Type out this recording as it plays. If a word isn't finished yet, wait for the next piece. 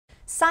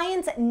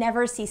Science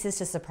never ceases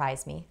to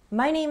surprise me.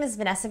 My name is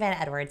Vanessa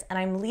and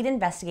I'm lead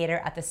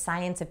investigator at the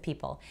Science of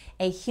People,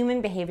 a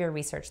human behavior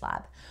research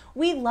lab.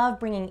 We love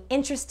bringing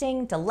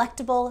interesting,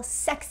 delectable,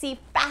 sexy,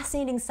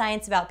 fascinating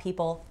science about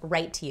people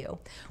right to you.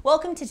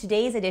 Welcome to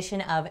today's edition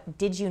of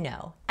Did You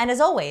Know? And as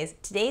always,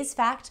 today's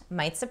fact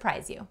might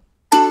surprise you.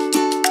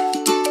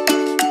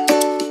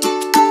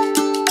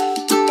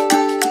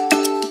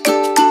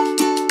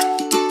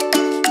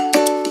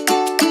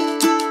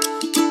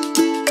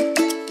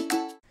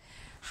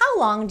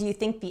 How long do you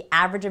think the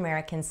average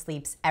American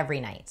sleeps every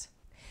night?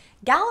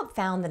 Gallup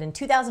found that in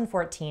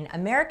 2014,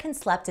 Americans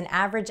slept an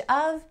average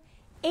of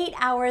 8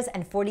 hours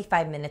and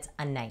 45 minutes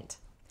a night.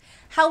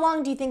 How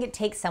long do you think it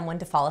takes someone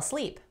to fall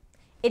asleep?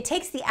 It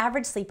takes the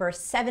average sleeper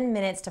 7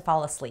 minutes to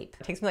fall asleep.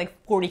 It takes me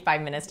like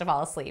 45 minutes to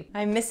fall asleep.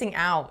 I'm missing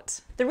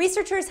out. The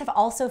researchers have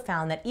also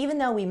found that even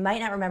though we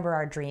might not remember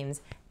our dreams,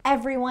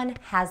 everyone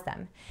has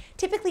them.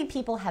 Typically,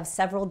 people have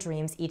several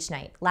dreams each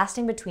night,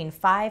 lasting between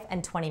 5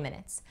 and 20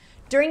 minutes.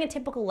 During a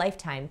typical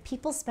lifetime,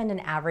 people spend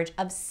an average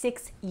of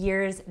 6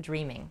 years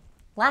dreaming.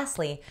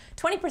 Lastly,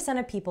 20%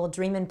 of people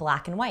dream in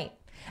black and white.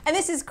 And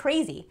this is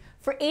crazy.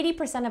 For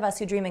 80% of us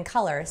who dream in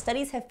color,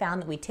 studies have found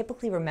that we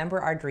typically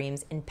remember our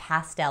dreams in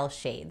pastel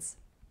shades.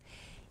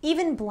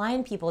 Even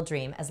blind people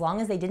dream as long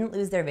as they didn't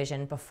lose their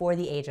vision before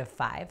the age of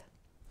 5.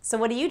 So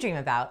what do you dream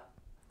about?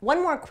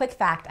 One more quick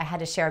fact I had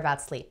to share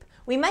about sleep.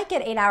 We might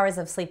get 8 hours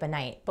of sleep a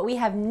night, but we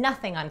have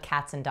nothing on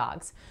cats and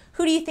dogs.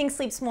 Who do you think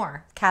sleeps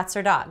more, cats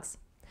or dogs?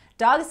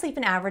 Dogs sleep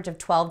an average of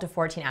 12 to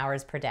 14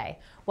 hours per day,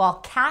 while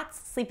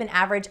cats sleep an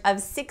average of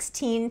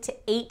 16 to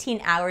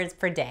 18 hours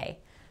per day.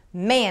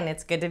 Man,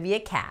 it's good to be a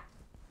cat.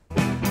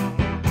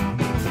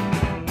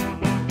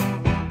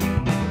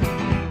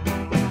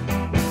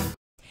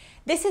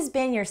 This has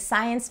been your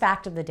science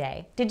fact of the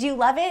day. Did you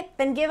love it?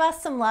 Then give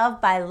us some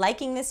love by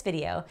liking this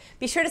video.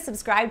 Be sure to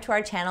subscribe to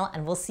our channel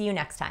and we'll see you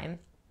next time.